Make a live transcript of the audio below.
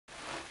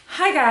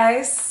Hi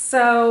guys,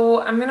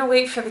 so I'm gonna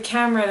wait for the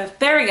camera to,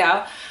 there we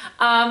go.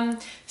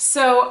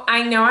 So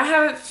I know I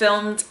haven't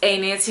filmed a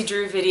Nancy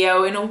Drew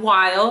video in a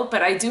while,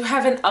 but I do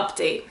have an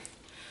update.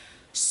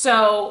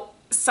 So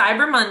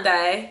Cyber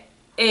Monday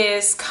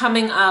is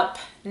coming up,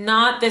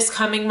 not this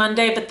coming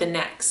Monday, but the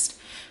next.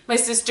 My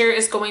sister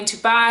is going to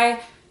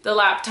buy the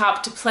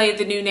laptop to play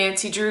the new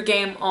Nancy Drew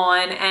game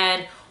on,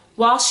 and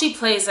while she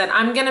plays it,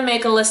 I'm gonna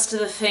make a list of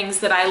the things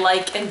that I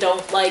like and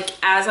don't like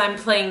as I'm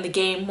playing the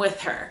game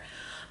with her.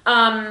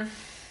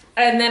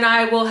 And then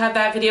I will have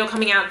that video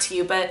coming out to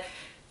you, but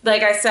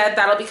like I said,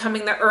 that'll be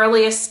coming the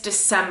earliest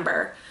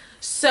December.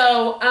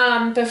 So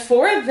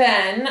before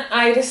then,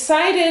 I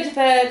decided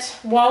that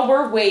while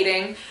we're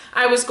waiting,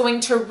 I was going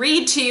to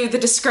read to you the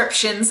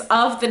descriptions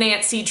of the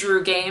Nancy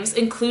Drew games,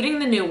 including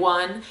the new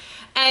one,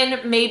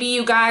 and maybe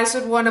you guys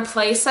would want to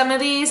play some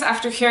of these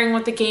after hearing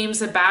what the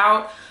game's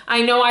about.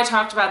 I know I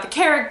talked about the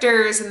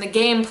characters and the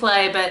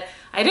gameplay, but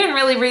I didn't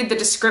really read the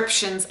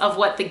descriptions of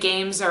what the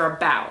games are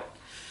about.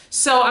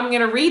 So I'm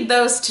going to read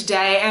those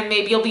today and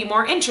maybe you'll be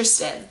more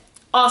interested.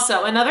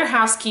 Also, another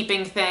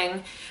housekeeping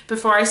thing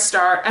before I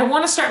start, I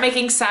want to start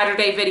making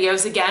Saturday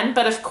videos again,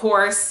 but of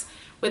course,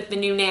 with the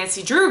new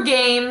Nancy Drew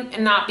game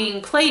and not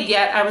being played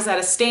yet, I was at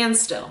a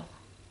standstill.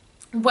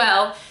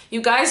 Well,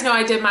 you guys know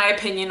I did my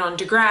opinion on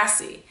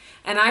Degrassi,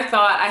 and I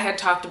thought I had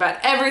talked about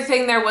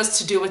everything there was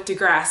to do with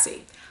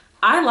Degrassi.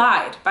 I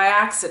lied by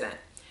accident.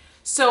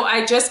 So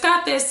I just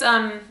got this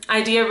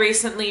idea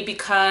recently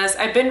because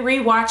I've been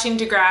rewatching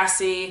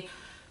Degrassi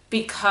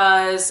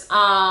because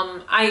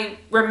I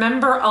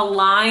remember a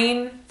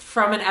line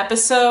from an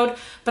episode,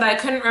 but I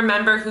couldn't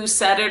remember who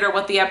said it or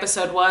what the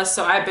episode was,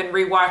 so I've been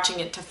rewatching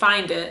it to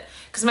find it.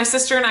 Because my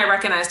sister and I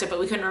recognized it, but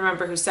we couldn't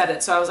remember who said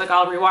it, so I was like,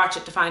 I'll rewatch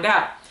it to find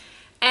out.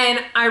 And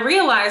I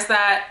realized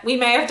that we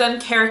may have done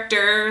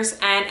characters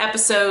and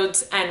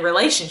episodes and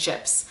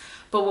relationships,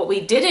 but what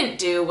we didn't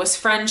do was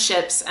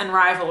friendships and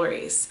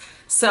rivalries.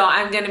 So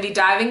I'm going to be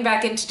diving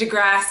back into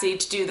Degrassi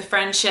to do the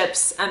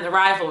friendships and the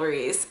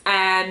rivalries,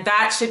 and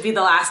that should be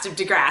the last of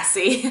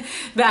Degrassi.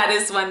 That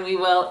is when we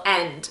will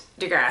end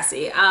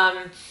Degrassi.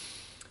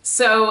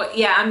 So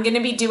yeah, I'm going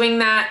to be doing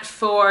that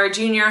for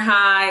junior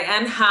high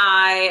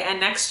and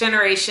next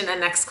generation and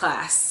next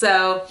class.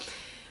 So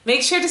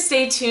make sure to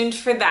stay tuned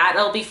for that.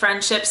 It'll be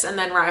friendships and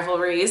then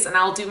rivalries, and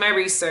I'll do my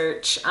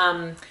research.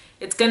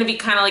 It's going to be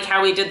kind of like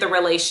how we did the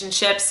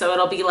relationships, so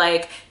it'll be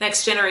like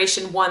next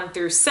generation 1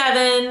 through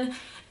 7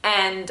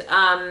 and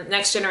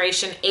next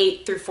generation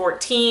 8 through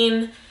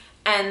 14,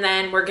 and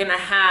then we're going to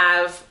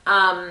have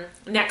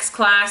next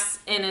class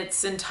in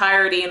its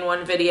entirety in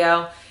one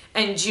video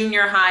and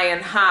junior high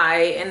and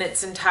high in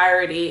its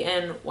entirety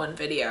in one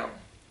video.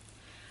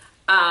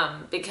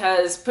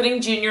 Because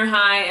putting junior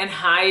high and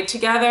high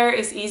together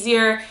is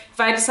easier. If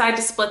I decide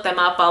to split them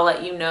up, I'll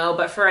let you know,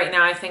 but for right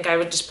now, I think I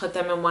would just put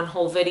them in one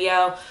whole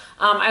video.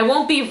 I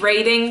won't be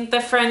rating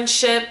the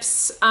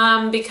friendships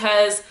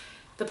because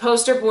the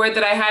poster board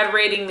that I had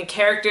rating the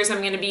characters I'm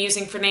going to be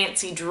using for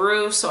Nancy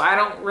Drew, so I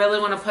don't really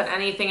want to put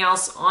anything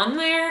else on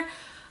there.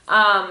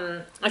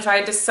 If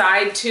I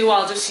decide to,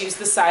 I'll just use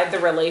the side the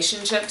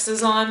relationships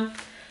is on.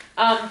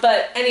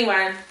 But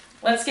anyway,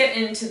 let's get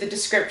into the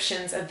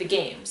descriptions of the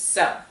games.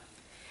 So,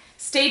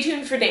 stay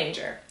tuned for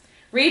danger.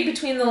 Read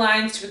between the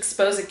lines to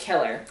expose a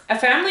killer. A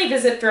family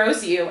visit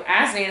throws you,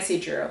 as Nancy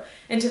Drew,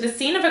 into the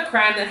scene of a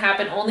crime that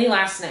happened only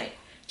last night.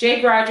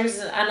 Jake Rogers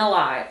is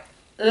unalived,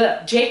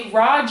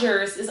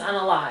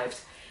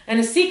 and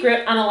a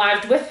secret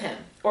unalived with him.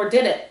 Or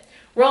did it?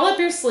 Roll up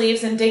your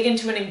sleeves and dig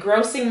into an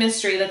engrossing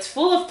mystery that's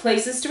full of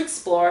places to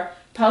explore,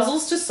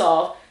 puzzles to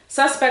solve,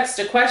 suspects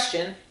to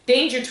question,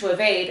 danger to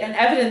evade, and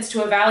evidence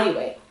to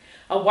evaluate.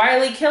 A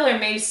wily killer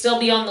may still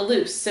be on the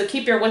loose, so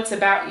keep your wits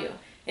about you.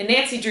 In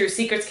Nancy Drew,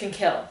 secrets can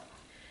kill.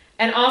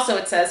 And also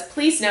it says,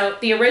 please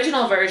note, the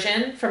original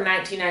version from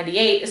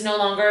 1998 is no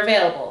longer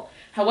available.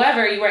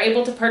 However, you are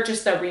able to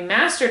purchase the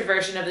remastered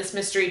version of this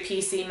mystery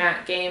PC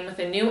Mac game with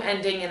a new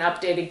ending and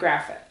updated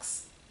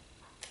graphics.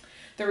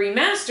 The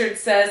remastered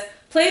says,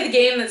 play the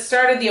game that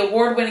started the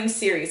award-winning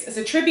series. As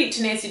a tribute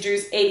to Nancy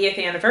Drew's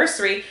 80th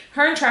anniversary,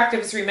 Her Interactive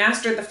has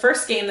remastered the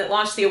first game that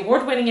launched the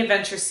award-winning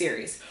adventure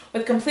series.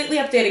 With completely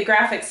updated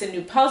graphics and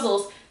new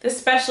puzzles, this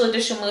special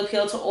edition will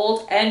appeal to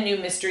old and new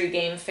mystery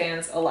game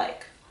fans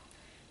alike.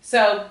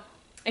 So,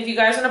 if you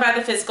guys want to buy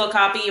the physical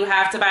copy, you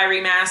have to buy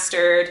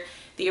remastered.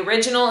 The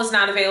original is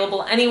not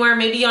available anywhere,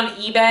 maybe on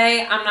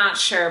eBay, I'm not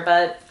sure,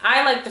 but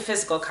I like the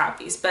physical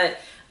copies. But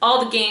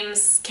all the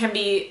games can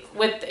be,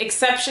 with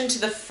exception to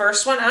the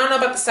first one, I don't know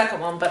about the second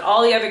one, but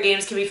all the other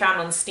games can be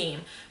found on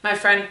Steam. My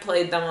friend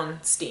played them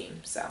on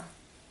Steam, so.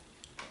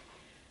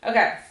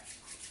 Okay.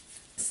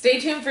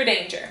 Stay tuned for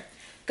danger.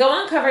 Go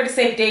on cover to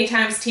save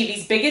Daytime's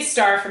TV's biggest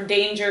star from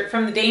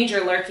the danger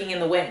lurking in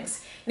the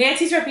wings.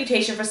 Nancy's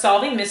reputation for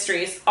solving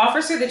mysteries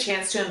offers her the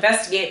chance to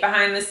investigate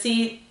behind the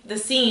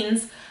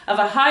scenes of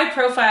a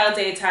high-profile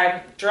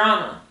daytime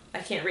drama. I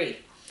can't read.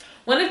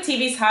 One of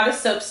TV's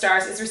hottest soap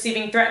stars is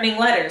receiving threatening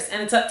letters,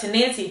 and it's up to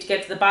Nancy to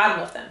get to the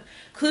bottom of them.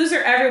 Clues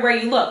are everywhere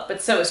you look,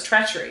 but so is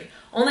treachery.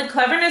 Only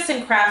cleverness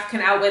and craft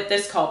can outwit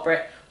this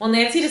culprit. Will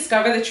Nancy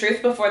discover the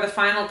truth before the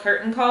final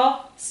curtain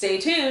call? Stay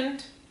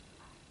tuned.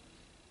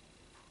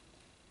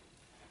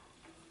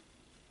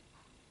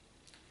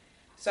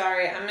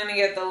 Sorry, I'm going to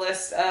get the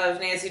list of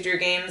Nancy Drew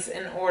games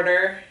in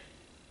order.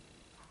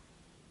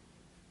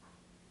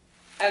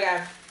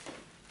 Okay.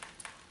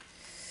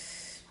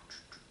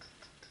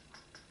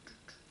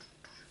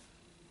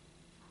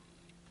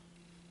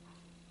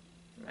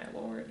 My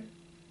lord.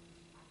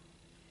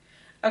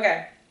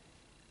 Okay.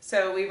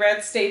 So we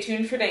read Stay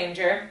Tuned for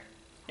Danger.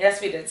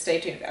 Yes, we did. Stay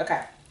tuned.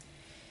 Okay.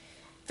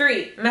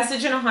 3.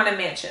 Message in a Haunted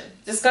Mansion.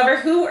 Discover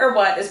who or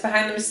what is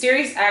behind the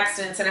mysterious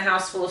accidents in a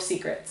house full of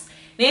secrets.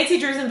 Nancy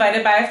Drew is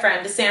invited by a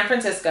friend to San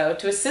Francisco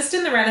to assist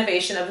in the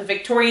renovation of a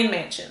Victorian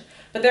mansion,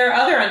 but there are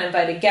other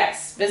uninvited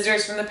guests,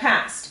 visitors from the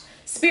past,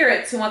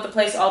 spirits who want the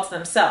place all to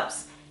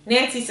themselves.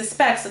 Nancy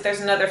suspects that there's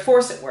another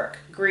force at work,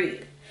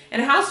 greed. In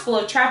a house full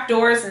of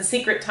trapdoors and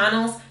secret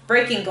tunnels,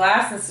 breaking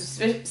glass and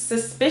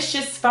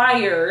suspicious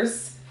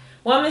fires,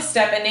 one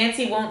misstep and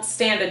Nancy won't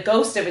stand a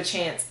ghost of a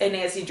chance in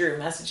Nancy Drew,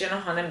 Message in a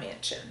Haunted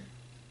Mansion.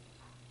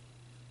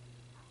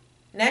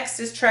 Next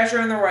is Treasure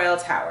in the Royal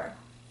Tower.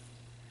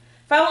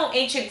 Follow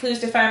ancient clues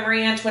to find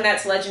Marie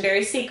Antoinette's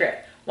legendary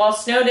secret. While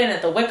snowed in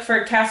at the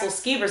Wickford Castle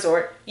Ski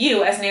Resort,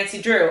 you, as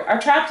Nancy Drew, are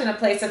trapped in a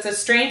place that's as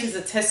strange as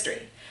its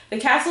history. The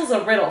castle's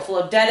a riddle full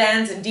of dead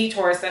ends and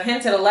detours that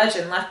hint at a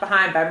legend left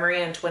behind by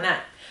Marie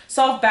Antoinette.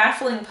 Solve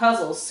baffling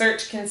puzzles,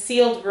 search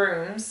concealed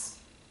rooms,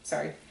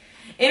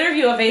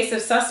 interview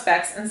evasive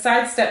suspects, and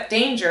sidestep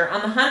danger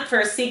on the hunt for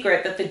a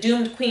secret that the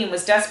doomed queen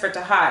was desperate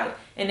to hide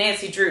in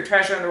Nancy Drew,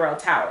 Treasure in the Royal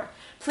Tower.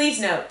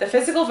 Please note, the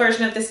physical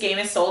version of this game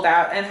is sold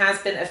out and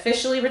has been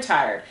officially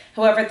retired.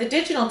 However, the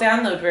digital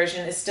download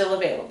version is still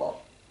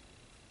available.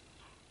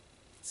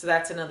 So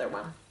that's another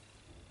one.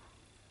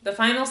 The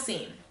final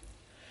scene.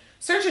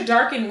 Search a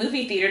darkened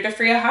movie theater to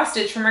free a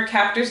hostage from her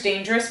captor's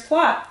dangerous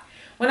plot.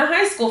 When a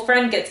high school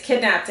friend gets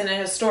kidnapped in a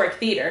historic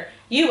theater,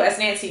 you, as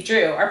Nancy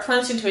Drew, are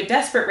plunged into a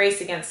desperate race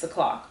against the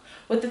clock.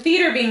 With the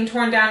theater being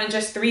torn down in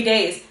just 3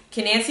 days,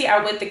 can Nancy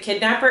outwit the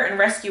kidnapper and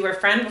rescue her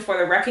friend before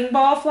the wrecking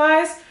ball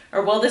flies?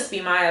 Or will this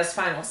be Maya's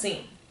final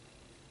scene?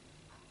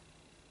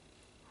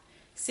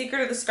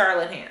 Secret of the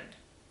Scarlet Hand.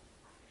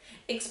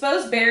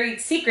 Expose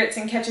buried secrets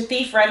and catch a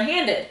thief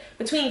red-handed.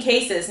 Between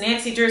cases,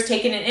 Nancy Drew has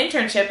taken an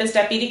internship as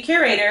deputy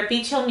curator at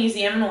Beach Hill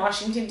Museum in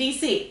Washington,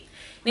 D.C.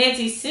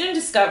 Nancy soon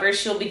discovers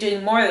she'll be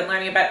doing more than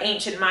learning about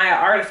ancient Maya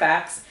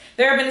artifacts.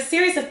 There have been a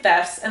series of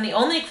thefts, and the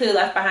only clue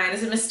left behind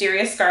is a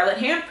mysterious scarlet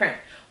handprint.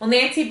 Will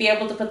Nancy be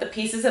able to put the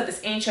pieces of this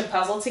ancient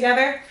puzzle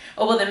together,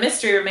 or will the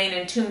mystery remain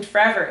entombed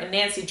forever in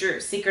Nancy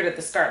Drew's Secret of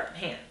the Scarlet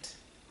Hand?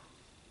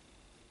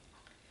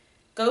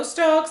 Ghost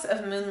Dogs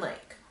of Moon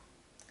Lake.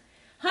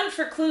 Hunt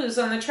for clues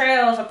on the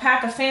trail of a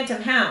pack of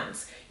phantom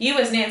hounds. You,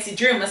 as Nancy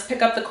Drew, must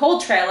pick up the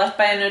cold trail left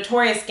by a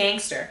notorious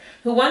gangster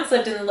who once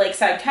lived in the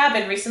lakeside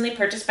cabin recently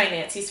purchased by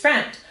Nancy's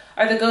friend.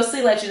 Are the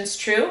ghostly legends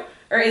true,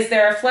 or is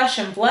there a flesh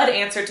and blood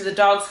answer to the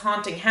dog's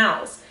haunting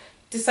howls?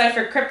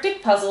 Decipher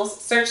cryptic puzzles,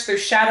 search through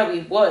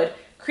shadowy wood,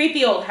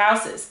 creepy old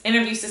houses,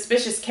 interview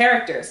suspicious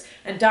characters,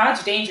 and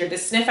dodge danger to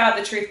sniff out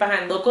the truth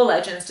behind local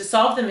legends to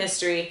solve the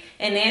mystery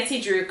in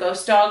Nancy Drew,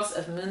 Ghost Dogs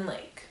of Moon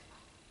Lake.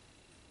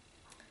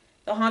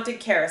 The Haunted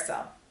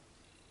Carousel.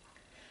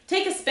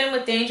 Take a spin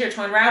with danger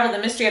to unravel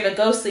the mystery of a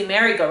ghostly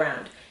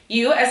merry-go-round.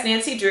 You, as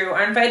Nancy Drew,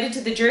 are invited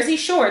to the Jersey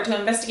Shore to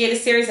investigate a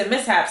series of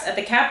mishaps at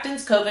the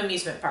Captain's Cove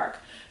amusement park.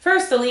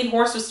 First, the lead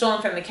horse was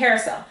stolen from the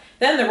carousel.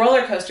 Then the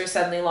roller coaster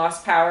suddenly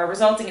lost power,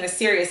 resulting in a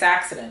serious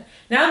accident.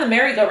 Now the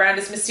merry-go-round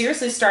is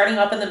mysteriously starting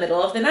up in the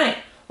middle of the night.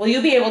 Will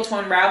you be able to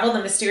unravel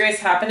the mysterious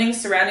happenings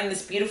surrounding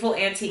this beautiful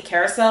antique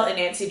carousel in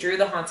Nancy Drew,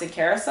 the Haunted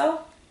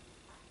Carousel?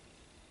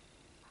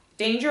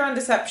 Danger on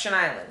Deception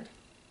Island.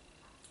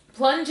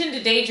 Plunge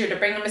into danger to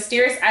bring the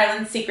mysterious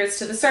island's secrets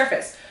to the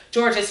surface.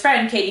 George's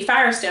friend, Katie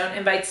Firestone,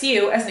 invites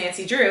you, as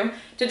Nancy Drew,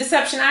 to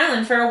Deception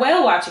Island for a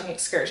whale-watching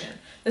excursion.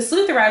 The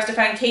sleuth arrives to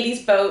find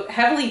Katie's boat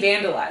heavily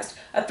vandalized.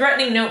 A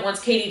threatening note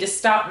wants Katie to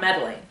stop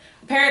meddling.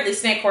 Apparently,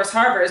 Snake Horse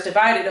Harbor is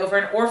divided over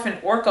an orphaned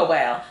orca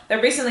whale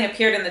that recently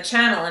appeared in the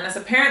channel and has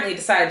apparently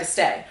decided to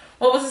stay.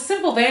 What was a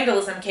simple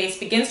vandalism case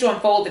begins to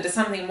unfold into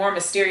something more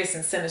mysterious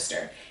and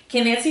sinister.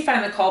 Can Nancy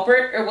find the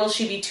culprit, or will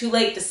she be too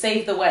late to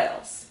save the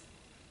whales?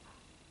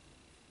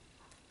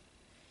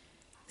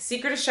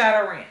 Secret of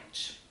Shadow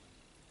Ranch.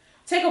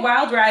 Take a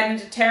wild ride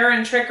into terror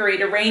and trickery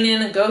to rein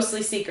in a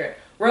ghostly secret.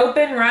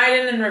 Ropin',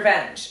 riding, and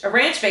revenge. A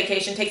ranch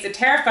vacation takes a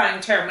terrifying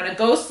turn when a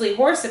ghostly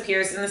horse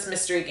appears in this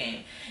mystery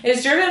game. It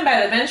is driven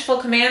by the vengeful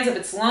commands of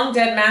its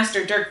long-dead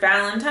master, Dirk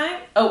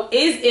Valentine? Oh,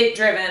 is it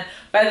driven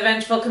by the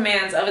vengeful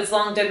commands of its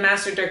long-dead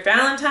master, Dirk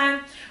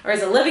Valentine? Or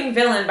is a living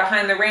villain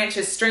behind the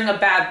ranch's string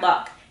of bad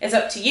luck? It's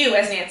up to you,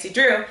 as Nancy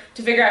Drew,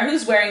 to figure out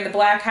who's wearing the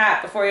black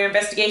hat before your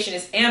investigation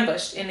is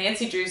ambushed in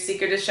Nancy Drew's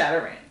Secret of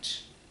Shadow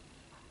Ranch.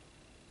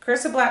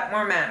 Curse of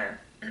Blackmore Manor.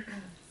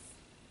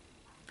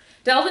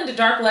 Delve into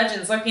dark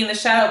legends lurking in the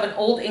shadow of an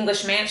old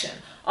English mansion.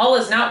 All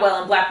is not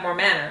well in Blackmore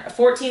Manor, a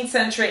 14th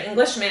century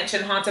English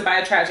mansion haunted by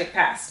a tragic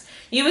past.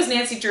 You as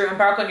Nancy Drew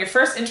embark on your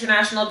first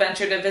international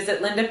adventure to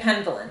visit Linda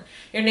Penvillin,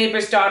 your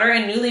neighbor's daughter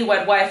and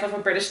newlywed wife of a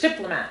British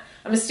diplomat.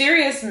 A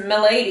mysterious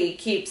milady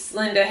keeps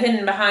Linda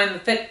hidden behind the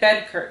thick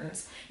bed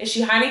curtains. Is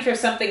she hiding from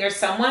something or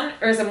someone,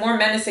 or is a more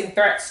menacing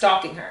threat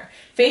stalking her?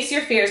 Face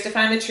your fears to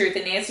find the truth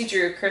in Nancy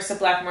Drew, Curse of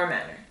Blackmore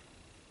Manor.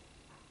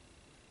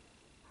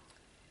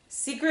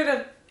 Secret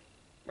of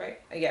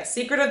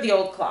the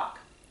Old Clock.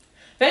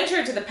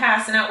 Venture to the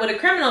past and outwit a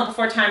criminal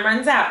before time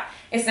runs out.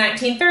 It's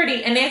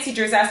 1930, and Nancy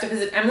Drew is asked to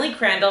visit Emily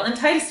Crandall in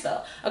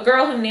Titusville, a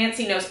girl whom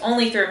Nancy knows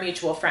only through a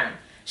mutual friend.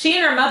 She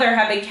and her mother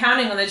have been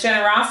counting on the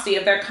generosity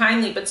of their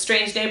kindly but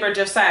strange neighbor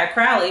Josiah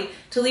Crowley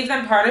to leave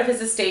them part of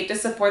his estate to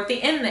support the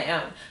inn they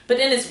own. But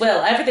in his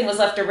will, everything was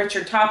left to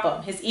Richard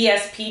Topham, his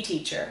ESP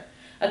teacher.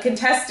 A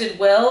contested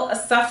will, a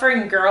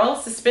suffering girl,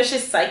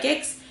 suspicious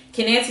psychics.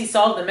 Can Nancy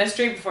solve the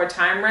mystery before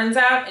time runs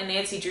out in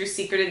Nancy Drew's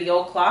Secret of the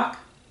Old Clock?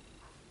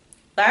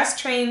 Last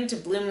train to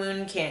Blue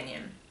Moon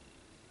Canyon.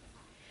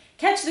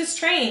 Catch this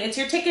train. It's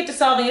your ticket to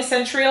solving a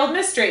century-old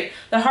mystery.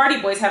 The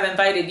Hardy Boys have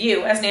invited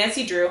you, as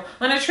Nancy Drew,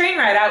 on a train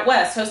ride out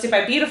west hosted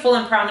by beautiful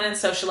and prominent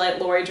socialite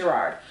Laurie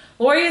Gerard.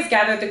 Laurie has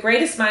gathered the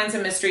greatest minds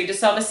of mystery to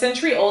solve a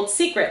century-old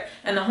secret,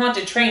 and the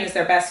haunted train is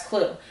their best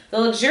clue. The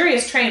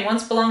luxurious train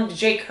once belonged to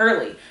Jake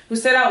Hurley, who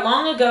set out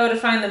long ago to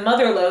find the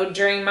mother lode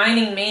during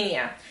mining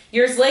mania.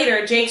 Years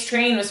later, Jake's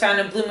train was found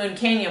in Blue Moon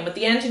Canyon, with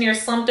the engineer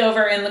slumped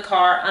over in the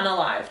car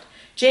unalived.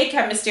 Jake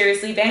had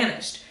mysteriously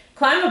vanished.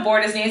 Climb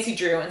aboard as Nancy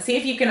Drew and see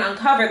if you can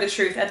uncover the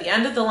truth at the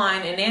end of the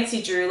line in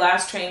Nancy Drew,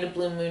 Last Train to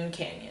Blue Moon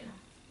Canyon.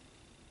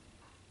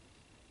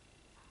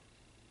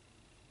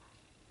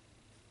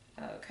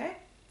 Okay.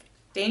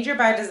 Danger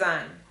by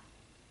design.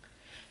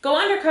 Go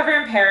undercover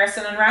in Paris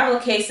and unravel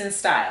a case in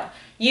style.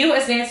 You,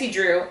 as Nancy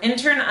Drew,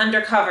 intern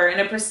undercover in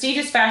a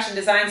prestigious fashion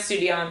design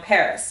studio in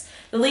Paris.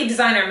 The lead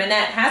designer,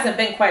 Minette, hasn't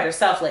been quite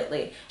herself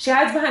lately. She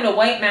hides behind a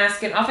white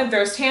mask and often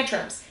throws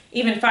tantrums,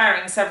 even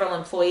firing several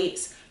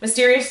employees.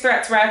 Mysterious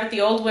threats arrive at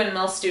the old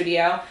windmill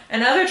studio,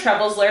 and other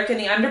troubles lurk in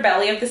the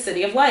underbelly of the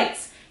City of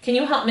Lights. Can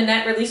you help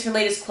Minette release her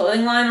latest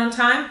clothing line on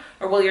time,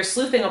 or will your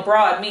sleuthing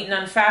abroad meet an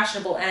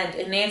unfashionable end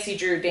in Nancy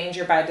Drew,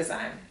 Danger by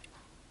Design?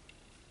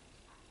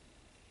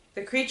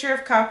 The Creature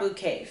of Kapu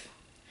Cave.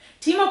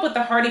 Team up with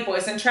the Hardy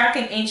Boys and track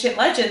an ancient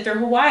legend through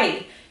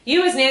Hawaii.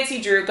 You, as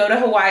Nancy Drew, go to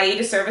Hawaii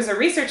to serve as a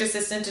research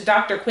assistant to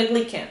Dr.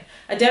 Quigleykin.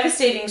 A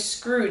devastating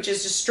scourge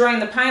is destroying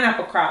the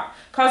pineapple crop,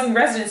 causing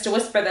residents to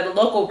whisper that a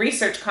local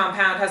research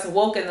compound has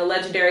awoken the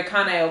legendary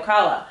Kane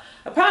Okala.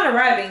 Upon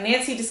arriving,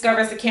 Nancy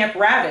discovers the camp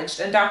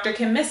ravaged and Dr.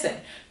 Kim missing.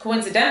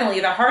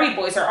 Coincidentally, the Hardy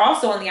Boys are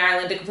also on the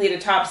island to complete a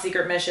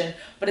top-secret mission,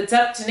 but it's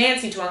up to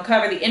Nancy to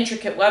uncover the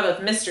intricate web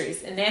of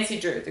mysteries in Nancy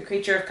Drew, The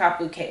Creature of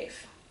Kapu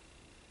Cave.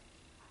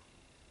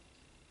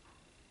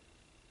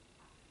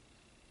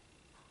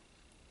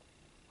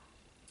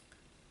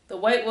 The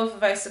White Wolf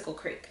of Icicle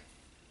Creek.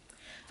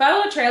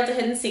 Follow a trail to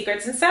hidden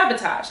secrets and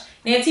sabotage.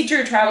 Nancy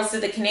Drew travels to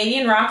the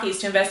Canadian Rockies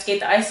to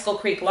investigate the Icicle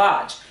Creek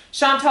Lodge.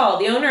 Chantal,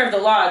 the owner of the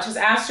lodge, has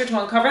asked her to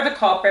uncover the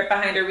culprit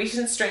behind a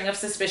recent string of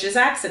suspicious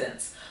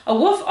accidents. A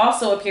wolf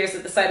also appears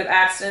at the site of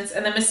accidents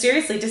and then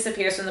mysteriously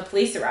disappears when the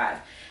police arrive.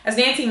 As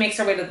Nancy makes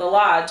her way to the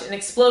lodge, an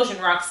explosion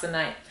rocks the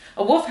night.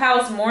 A wolf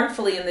howls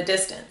mournfully in the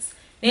distance.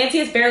 Nancy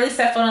has barely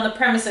set foot on the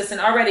premises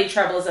and already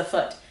trouble is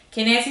afoot.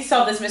 Can Nancy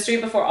solve this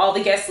mystery before all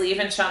the guests leave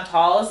and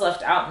Chantal is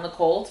left out in the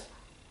cold?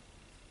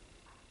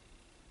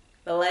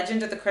 The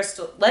Legend of the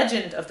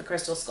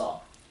Crystal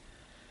Skull.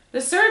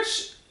 The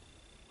search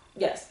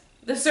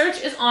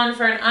is on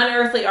for an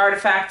unearthly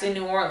artifact in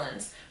New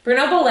Orleans.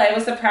 Bruno Bollet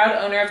was the proud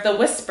owner of the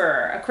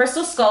Whisperer, a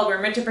crystal skull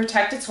rumored to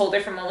protect its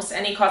holder from almost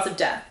any cause of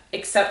death,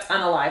 except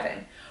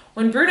unaliving.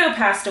 When Bruno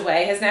passed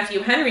away, his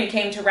nephew Henry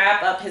came to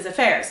wrap up his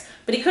affairs,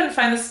 but he couldn't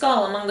find the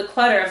skull among the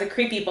clutter of the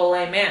creepy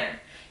Bollet manor.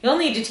 You'll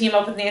need to team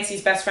up with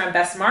Nancy's best friend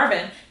Bess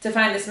Marvin to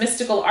find this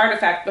mystical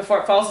artifact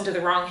before it falls into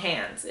the wrong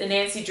hands. In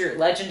Nancy Drew,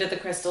 Legend of the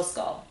Crystal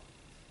Skull.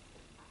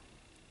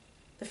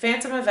 The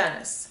Phantom of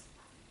Venice.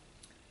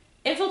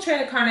 Infiltrate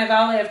a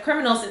carnivale of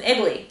criminals in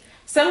Italy.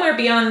 Somewhere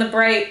beyond the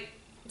bright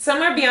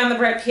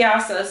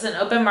piazzas and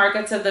open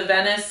markets of the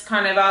Venice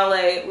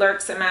Carnivale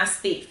lurks a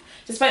masked thief.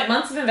 Despite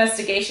months of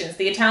investigations,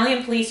 the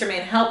Italian police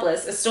remain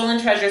helpless as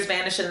stolen treasures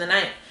vanish in the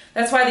night.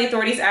 That's why the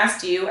authorities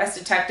asked you, as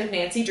Detective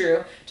Nancy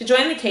Drew, to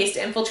join the case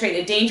to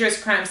infiltrate a dangerous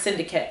crime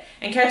syndicate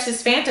and catch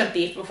this phantom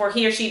thief before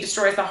he or she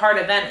destroys the heart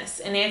of Venice.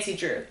 In Nancy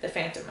Drew, The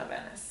Phantom of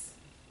Venice.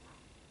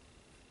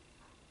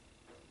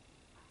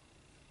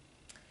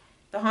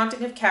 The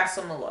Haunting of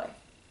Castle Malloy.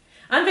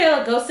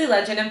 Unveil a ghostly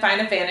legend and find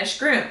a vanished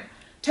groom.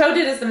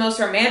 Touted as the most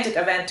romantic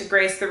event to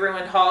grace the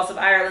ruined halls of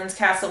Ireland's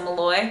Castle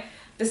Malloy,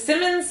 the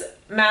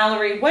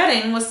Simmons-Mallory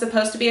wedding was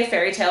supposed to be a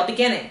fairy tale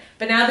beginning,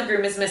 but now the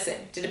groom is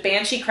missing. Did a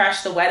banshee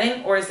crash the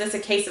wedding, or is this a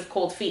case of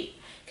cold feet?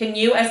 Can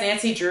you, as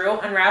Nancy Drew,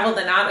 unravel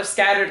the knot of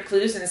scattered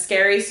clues and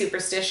scary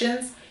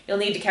superstitions? You'll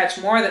need to catch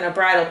more than a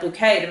bridal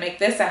bouquet to make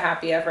this a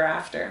happy ever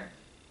after.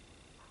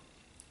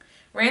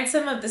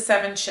 Ransom of the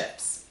Seven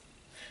Ships.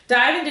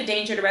 Dive into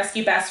danger to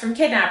rescue Bess from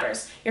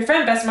kidnappers. Your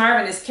friend Bess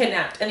Marvin is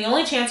kidnapped, and the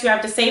only chance you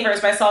have to save her is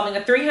by solving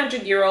a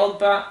 300-year-old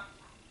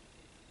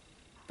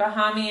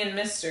Bahamian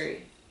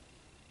Mystery.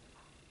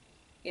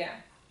 Yeah,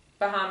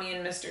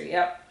 Bahamian Mystery,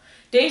 yep.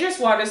 Dangerous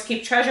waters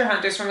keep treasure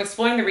hunters from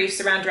exploring the reefs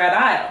around Dread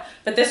Isle,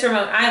 but this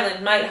remote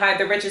island might hide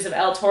the riches of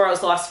El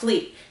Toro's lost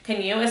fleet.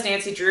 Can you, as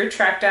Nancy Drew,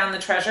 track down the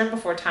treasure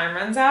before time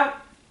runs out?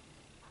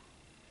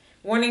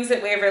 Warnings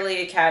at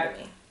Waverly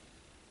Academy.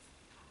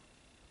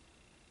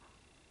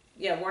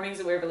 Yeah, warnings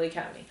at Waverly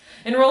Academy.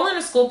 Enroll in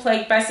a school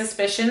plagued by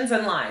suspicions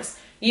and lies.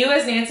 You,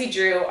 as Nancy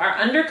Drew, are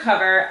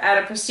undercover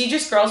at a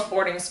prestigious girls'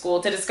 boarding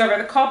school to discover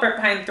the culprit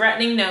behind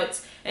threatening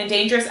notes and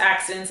dangerous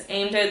accidents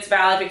aimed at its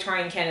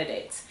valedictorian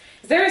candidates.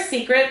 Is there a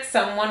secret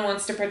someone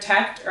wants to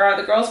protect, or are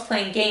the girls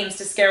playing games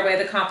to scare away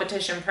the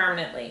competition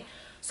permanently?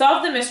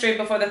 Solve the mystery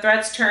before the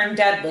threats turn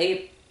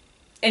deadly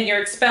and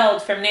you're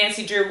expelled from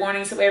Nancy Drew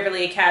Warnings at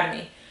Waverly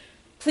Academy.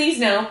 Please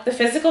note, the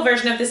physical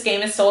version of this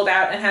game is sold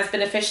out and has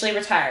been officially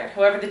retired.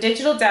 However, the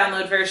digital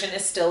download version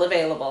is still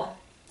available.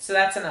 So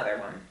that's another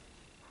one.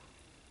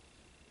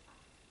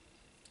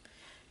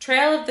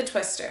 Trail of the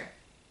Twister.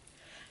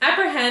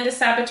 Apprehend a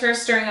saboteur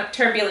stirring up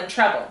turbulent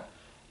trouble.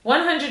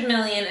 100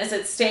 million is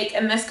at stake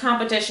in this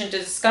competition to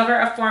discover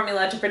a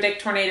formula to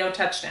predict tornado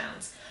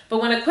touchdowns.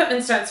 But when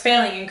equipment starts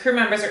failing and crew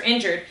members are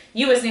injured,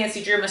 you as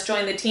Nancy Drew must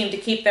join the team to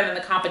keep them in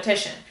the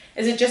competition.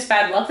 Is it just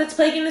bad luck that's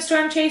plaguing the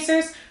Storm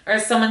Chasers, or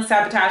is someone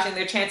sabotaging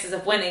their chances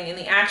of winning in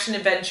the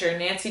action-adventure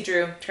Nancy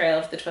Drew Trail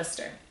of the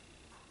Twister?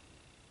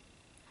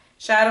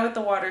 Shadow at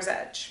the Water's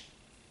Edge.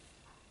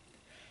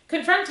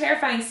 Confront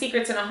terrifying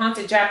secrets in a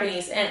haunted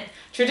Japanese inn.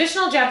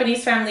 Traditional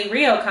Japanese family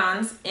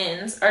ryokans,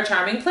 inns, are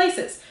charming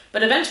places,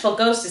 but a vengeful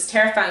ghost is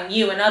terrifying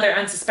you and other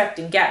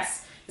unsuspecting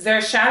guests. Is there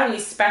a shadowy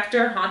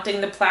specter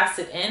haunting the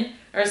placid inn,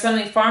 or is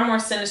something far more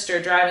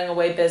sinister driving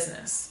away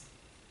business?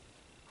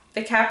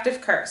 The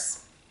Captive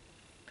Curse.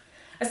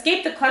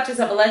 Escape the clutches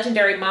of a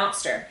legendary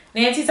monster.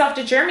 Nancy's off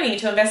to Germany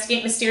to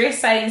investigate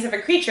mysterious sightings of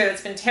a creature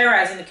that's been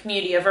terrorizing the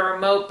community of a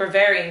remote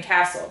Bavarian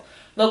castle.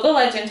 Local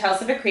legend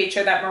tells of a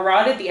creature that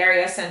marauded the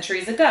area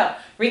centuries ago,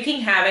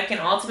 wreaking havoc and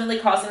ultimately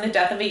causing the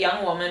death of a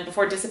young woman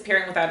before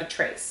disappearing without a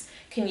trace.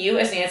 Can you,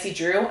 as Nancy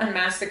Drew,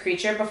 unmask the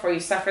creature before you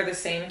suffer the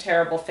same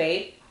terrible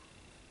fate?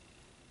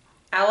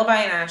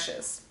 Alibi in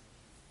Ashes.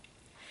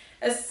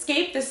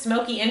 Escape the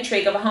smoky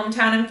intrigue of a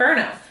hometown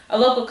inferno. A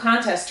local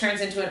contest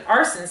turns into an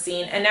arson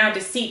scene, and now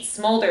deceit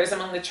smolders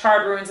among the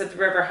charred ruins of the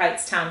River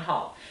Heights Town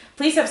Hall.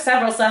 Police have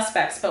several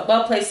suspects, but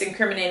well-placed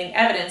incriminating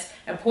evidence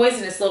and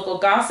poisonous local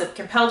gossip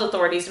compelled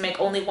authorities to make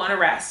only one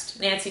arrest,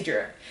 Nancy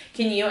Drew.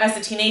 Can you, as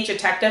a teenage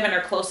detective and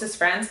her closest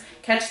friends,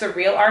 catch the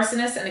real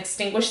arsonist and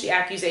extinguish the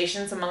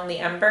accusations among the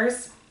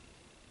embers?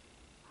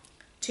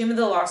 Tomb of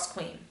the Lost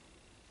Queen.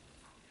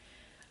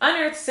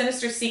 Unearth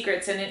sinister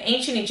secrets in an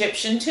ancient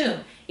Egyptian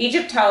tomb.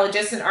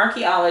 Egyptologists and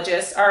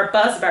archaeologists are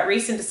abuzz about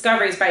recent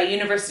discoveries by a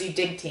university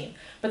dig team,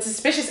 but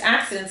suspicious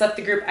accidents left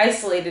the group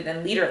isolated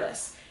and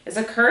leaderless. Is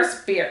a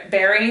curse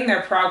burying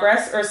their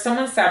progress, or is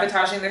someone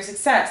sabotaging their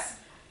success?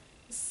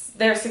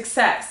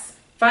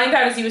 Find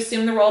out as you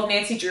assume the role of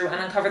Nancy Drew and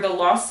uncover the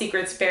lost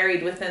secrets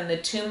buried within the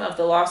Tomb of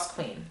the Lost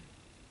Queen.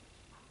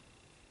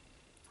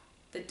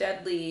 The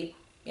deadly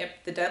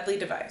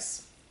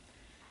device.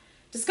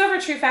 Discover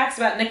true facts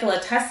about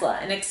Nikola Tesla,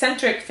 an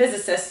eccentric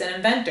physicist and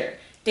inventor.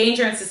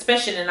 Danger and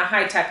suspicion in a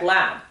high-tech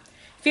lab.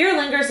 Fear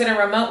lingers in a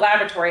remote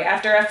laboratory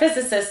after a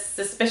physicist's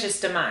suspicious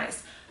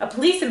demise. A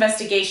police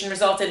investigation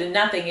resulted in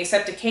nothing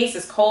except a case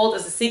as cold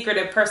as the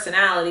secretive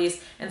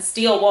personalities and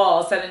steel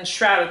walls that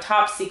enshroud a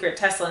top-secret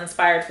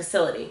Tesla-inspired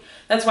facility.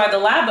 That's why the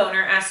lab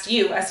owner asked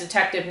you, as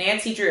Detective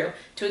Nancy Drew,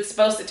 to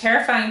expose the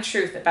terrifying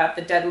truth about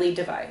the deadly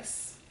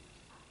device.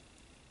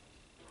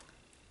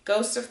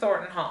 Ghost of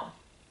Thornton Hall.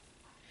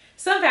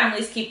 Some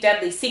families keep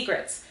deadly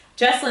secrets.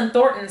 Jessalyn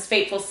Thornton's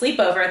fateful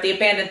sleepover at the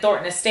abandoned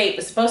Thornton estate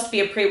was supposed to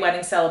be a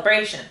pre-wedding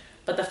celebration,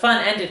 but the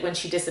fun ended when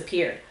she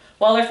disappeared.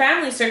 While her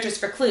family searches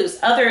for clues,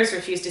 others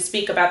refuse to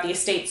speak about the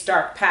estate's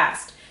dark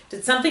past.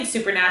 Did something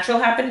supernatural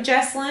happen to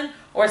Jessalyn,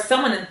 or is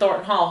someone in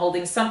Thornton Hall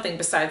holding something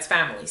besides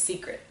family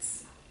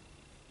secrets?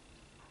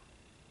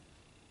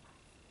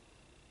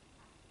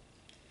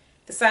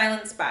 The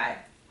Silent Spy.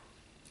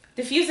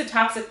 Diffuse a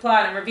toxic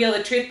plot and reveal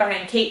the truth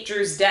behind Kate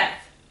Drew's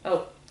death.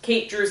 Oh,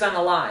 Kate Drew's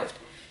unalived.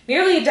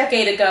 Nearly a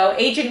decade ago,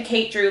 Agent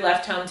Kate Drew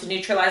left home to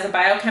neutralize a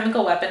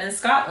biochemical weapon in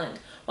Scotland.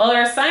 While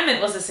her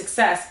assignment was a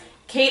success,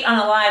 Kate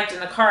unalived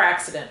in a car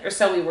accident, or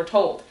so we were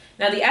told.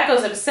 Now the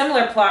echoes of a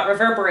similar plot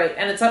reverberate,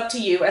 and it's up to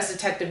you, as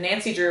Detective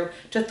Nancy Drew,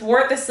 to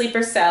thwart the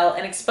sleeper cell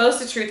and expose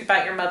the truth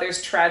about your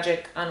mother's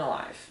tragic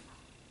unalive.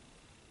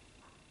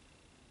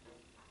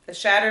 The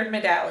Shattered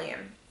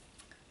Medallion.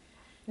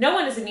 No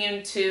one is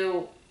immune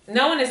to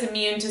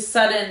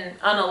sudden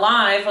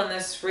unalive on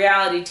this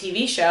reality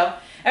TV show.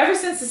 Ever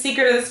since The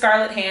Secret of the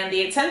Scarlet Hand,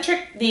 the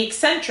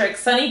eccentric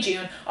Sunny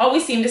June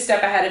always seemed a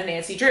step ahead of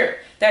Nancy Drew.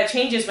 That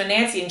changes when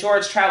Nancy and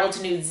George travel to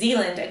New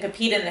Zealand and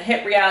compete in the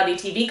hit reality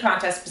TV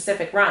contest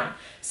Pacific Run.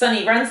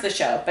 Sunny runs the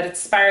show, but it's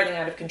spiraling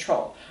out of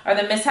control. Are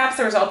the mishaps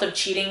the result of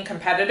cheating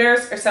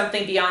competitors or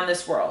something beyond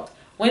this world?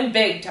 Win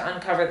big to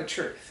uncover the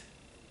truth.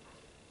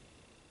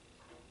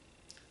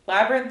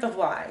 Labyrinth of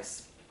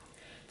Lies.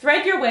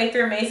 Thread your way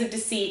through a maze of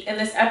deceit in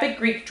this epic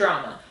Greek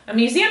drama. A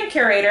museum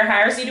curator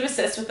hires you to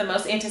assist with the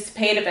most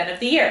anticipated event of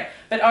the year,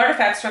 but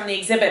artifacts from the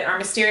exhibit are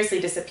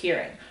mysteriously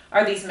disappearing.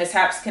 Are these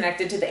mishaps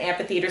connected to the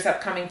amphitheater's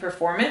upcoming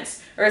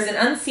performance, or is an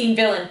unseen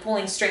villain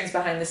pulling strings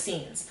behind the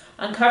scenes?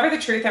 Uncover the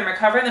truth and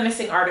recover the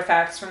missing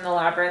artifacts from the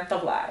labyrinth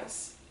of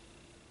lies.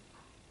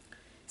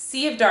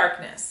 Sea of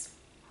Darkness.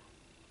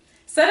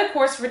 Set a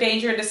course for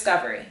danger and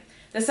discovery.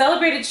 The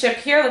celebrated ship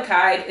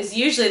Hirlakide is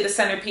usually the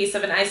centerpiece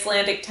of an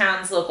Icelandic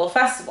town's local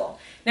festival.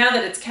 Now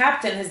that its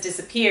captain has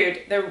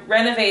disappeared, the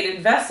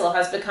renovated vessel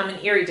has become an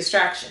eerie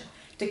distraction.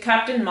 Did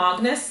Captain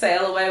Magnus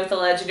sail away with the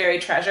legendary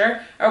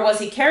treasure, or was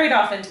he carried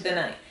off into the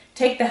night?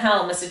 Take the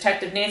helm as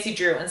Detective Nancy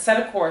Drew and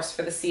set a course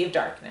for the Sea of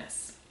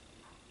Darkness.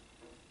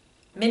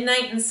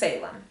 Midnight in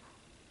Salem.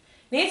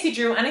 Nancy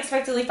Drew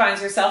unexpectedly finds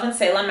herself in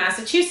Salem,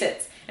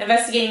 Massachusetts,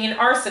 investigating an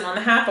arson on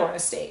the Hathorne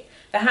estate.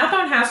 The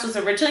Hathorne house was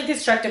originally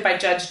constructed by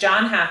Judge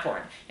John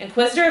Hathorne,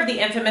 inquisitor of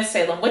the infamous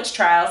Salem witch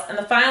trials and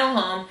the final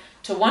home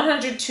to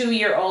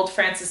 102-year-old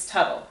Francis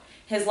Tuttle,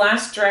 his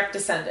last direct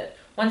descendant.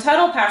 When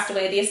Tuttle passed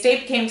away, the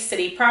estate became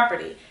city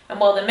property, and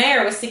while the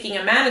mayor was seeking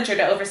a manager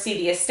to oversee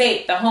the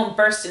estate, the home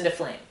burst into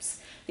flames.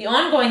 The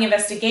ongoing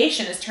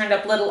investigation has turned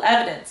up little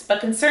evidence,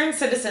 but concerned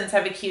citizens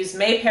have accused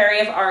May Perry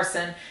of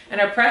arson and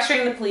are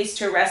pressuring the police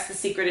to arrest the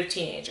secretive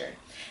teenager.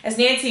 As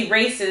Nancy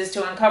races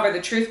to uncover the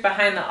truth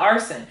behind the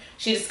arson,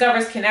 she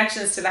discovers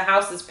connections to the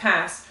house's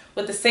past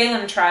with the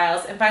Salem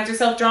trials and finds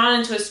herself drawn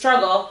into a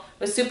struggle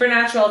with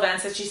supernatural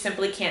events that she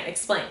simply can't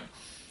explain.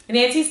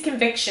 Nancy's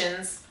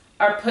convictions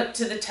are put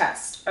to the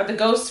test. Are the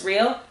ghosts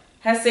real?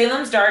 Has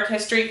Salem's dark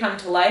history come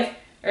to life,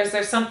 or is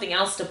there something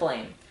else to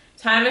blame?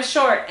 Time is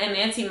short, and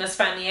Nancy must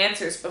find the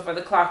answers before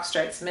the clock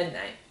strikes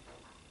midnight.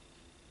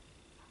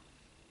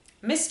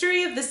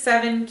 Mystery of the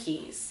Seven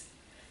Keys.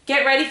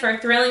 Get ready for a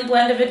thrilling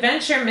blend of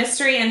adventure,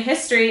 mystery, and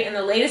history in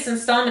the latest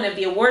installment of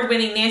the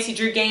award-winning Nancy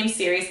Drew game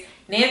series,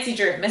 Nancy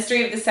Drew,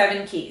 Mystery of the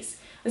Seven Keys.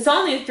 This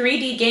all-new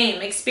 3D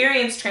game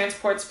experience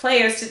transports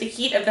players to the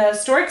heat of the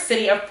historic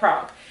city of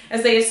Prague,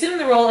 as they assume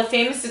the role of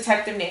famous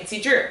detective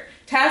Nancy Drew.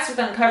 Tasked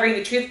with uncovering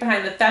the truth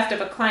behind the theft of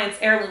a client's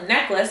heirloom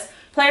necklace,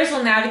 players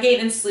will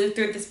navigate and sleuth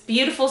through this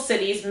beautiful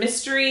city's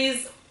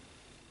mysterious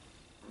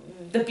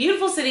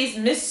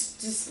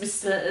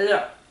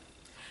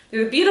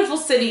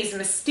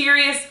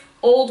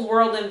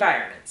old-world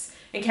environments,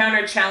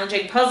 encounter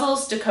challenging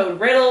puzzles, decode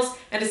riddles,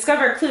 and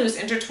discover clues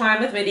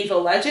intertwined with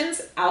medieval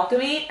legends,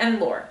 alchemy, and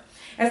lore.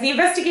 As the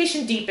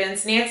investigation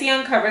deepens, Nancy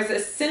uncovers a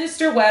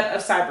sinister web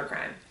of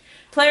cybercrime.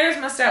 Players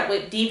must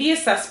outwit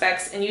devious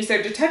suspects and use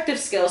their detective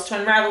skills to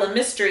unravel a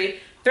mystery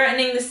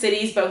threatening the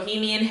city's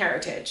bohemian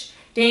heritage.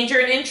 Danger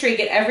and intrigue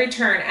at every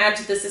turn add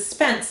to the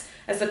suspense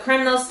as the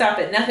criminals stop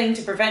at nothing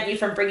to prevent you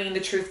from bringing the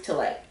truth to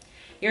light.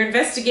 Your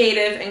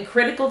investigative and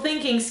critical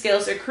thinking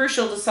skills are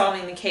crucial to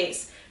solving the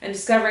case and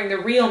discovering the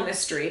real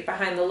mystery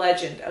behind the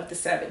legend of the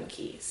Seven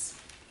Keys.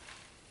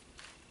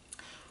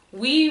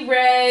 We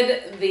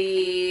read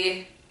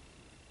the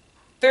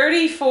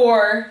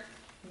 34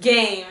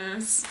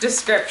 games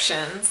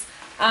descriptions.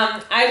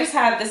 I just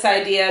had this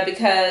idea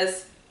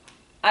because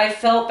I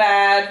felt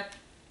bad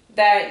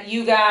that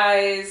you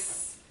guys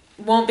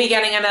won't be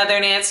getting another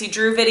Nancy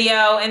Drew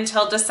video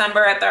until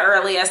December at the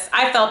earliest.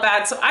 I felt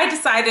bad, so I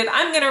decided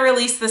I'm going to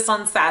release this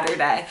on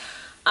Saturday.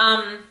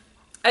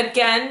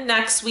 Again,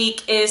 next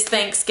week is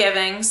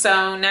Thanksgiving,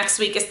 so next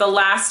week is the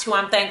last Who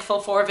I'm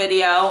Thankful For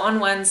video on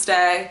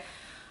Wednesday.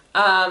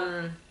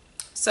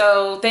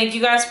 So thank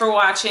you guys for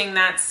watching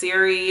that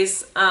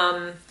series.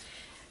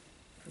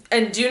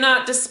 And do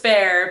not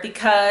despair,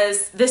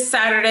 because this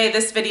Saturday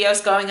this video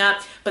is going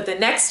up, but the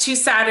next 2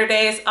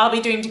 Saturdays I'll be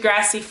doing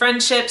Degrassi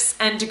Friendships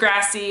and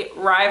Degrassi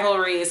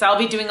Rivalries. I'll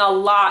be doing a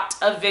lot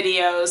of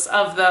videos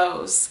of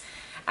those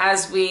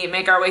as we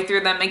make our way through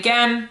them.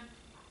 Again,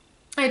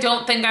 I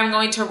don't think I'm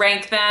going to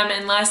rank them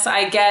unless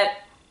I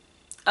get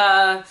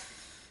an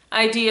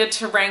idea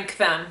to rank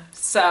them.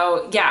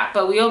 So yeah,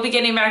 but we will be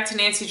getting back to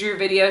Nancy Drew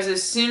videos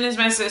as soon as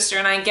my sister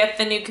and I get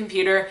the new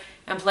computer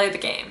and play the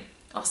game.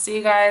 I'll see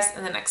you guys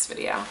in the next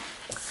video.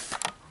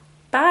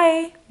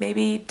 Bye.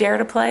 Maybe dare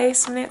to play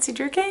some Nancy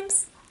Drew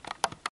games.